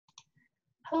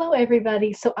Hello,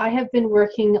 everybody. So I have been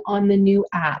working on the new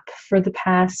app for the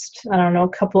past, I don't know,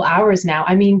 couple hours now.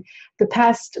 I mean, the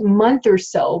past month or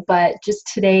so, but just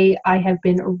today I have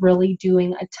been really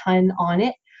doing a ton on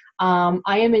it.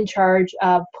 I am in charge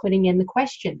of putting in the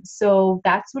questions. So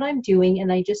that's what I'm doing.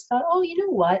 And I just thought, oh, you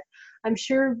know what? I'm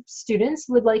sure students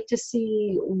would like to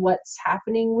see what's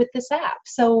happening with this app.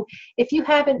 So if you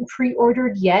haven't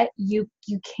pre-ordered yet, you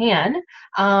can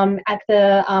at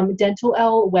the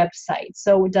Dentalelle website.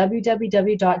 So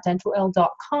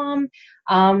www.dentalelle.com.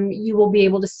 You will be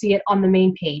able to see it on the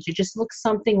main page. It just looks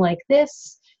something like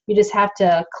this. You just have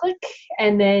to click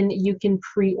and then you can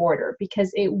pre-order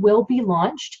because it will be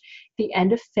launched the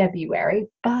end of February,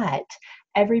 but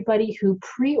everybody who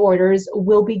pre-orders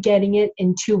will be getting it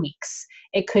in 2 weeks.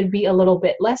 It could be a little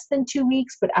bit less than 2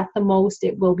 weeks, but at the most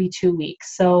it will be 2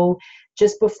 weeks. So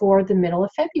just before the middle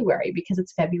of February because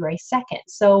it's February 2nd.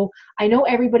 So I know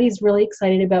everybody's really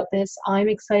excited about this. I'm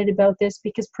excited about this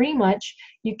because pretty much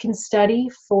you can study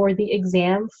for the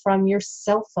exam from your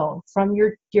cell phone, from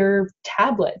your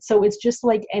tablet. So it's just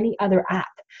like any other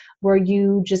app where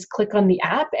you just click on the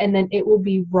app and then it will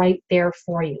be right there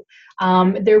for you.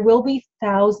 There will be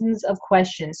thousands of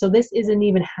questions, so this isn't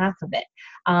even half of it.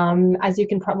 As you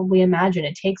can probably imagine,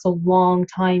 it takes a long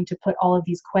time to put all of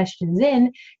these questions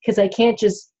in because I can't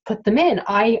just put them in.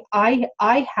 I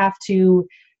have to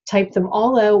type them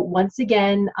all out once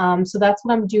again. So that's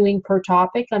what I'm doing per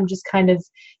topic. I'm just kind of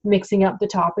mixing up the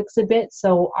topics a bit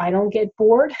so I don't get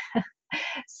bored.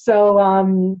 So,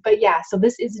 but yeah, so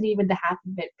this isn't even the half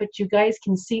of it, but you guys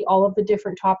can see all of the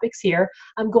different topics here.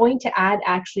 I'm going to add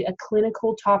actually a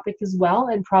clinical topic as well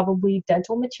and probably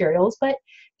dental materials, but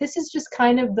this is just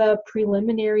kind of the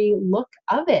preliminary look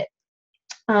of it.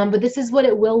 But this is what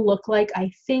it will look like. I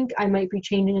think I might be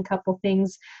changing a couple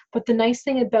things, but the nice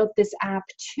thing about this app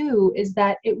too is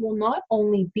that it will not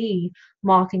only be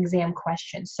mock exam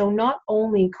questions, so not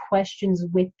only questions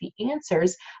with the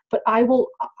answers, but I will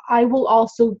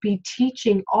also be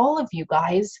teaching all of you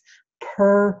guys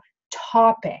per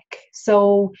topic.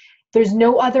 So there's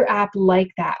no other app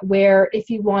like that where if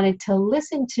you wanted to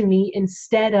listen to me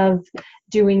instead of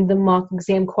doing the mock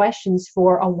exam questions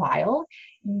for a while,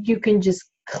 you can just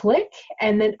click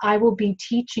and then I will be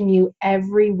teaching you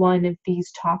every one of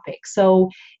these topics. So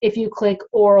if you click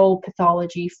oral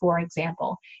pathology, for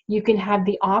example, you can have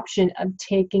the option of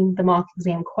taking the mock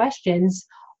exam questions,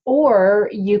 or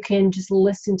you can just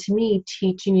listen to me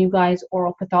teaching you guys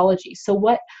oral pathology. So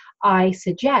what I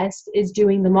suggest is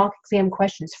doing the mock exam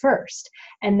questions first.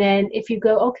 And then if you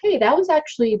go, okay, that was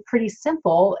actually pretty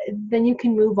simple, then you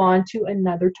can move on to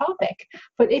another topic.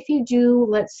 But if you do,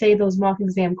 let's say, those mock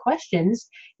exam questions,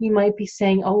 you might be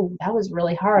saying, oh, that was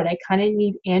really hard. I kind of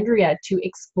need Andrea to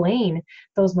explain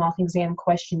those mock exam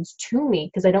questions to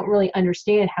me because I don't really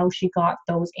understand how she got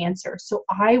those answers. So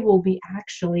I will be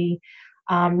actually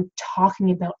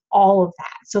talking about all of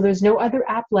that. So there's no other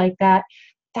app like that.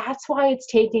 That's why it's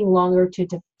taking longer to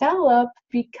develop,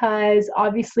 because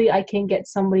obviously I can't get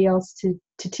somebody else to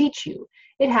teach you.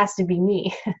 It has to be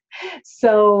me.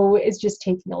 So it's just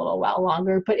taking a little while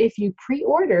longer. But if you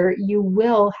pre-order, you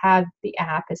will have the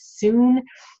app as soon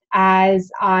as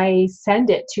I send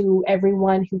it to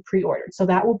everyone who pre-ordered. So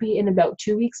that will be in about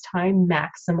 2 weeks' time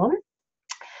maximum.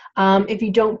 If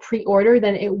you don't pre-order,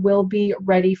 then it will be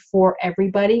ready for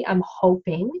everybody, I'm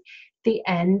hoping, the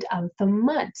end of the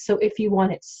month. So if you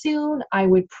want it soon, I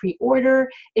would pre-order.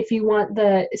 If you want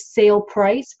the sale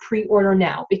price, pre-order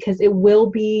now because it will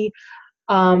be,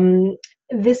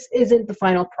 this isn't the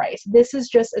final price. This is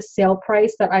just a sale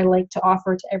price that I like to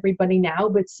offer to everybody now,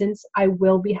 but since I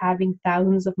will be having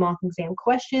thousands of mock exam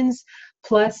questions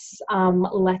plus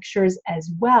lectures as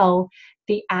well,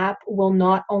 the app will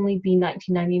not only be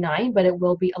 $19.99, but it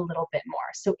will be a little bit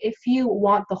more. So if you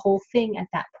want the whole thing at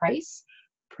that price,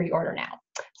 pre-order now.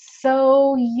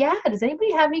 So yeah, does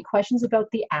anybody have any questions about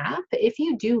the app? If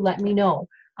you do, let me know.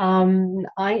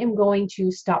 I am going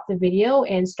to stop the video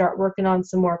and start working on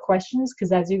some more questions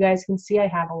because as you guys can see, I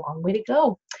have a long way to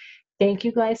go. Thank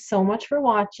you guys so much for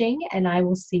watching, and I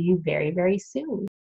will see you very, very soon.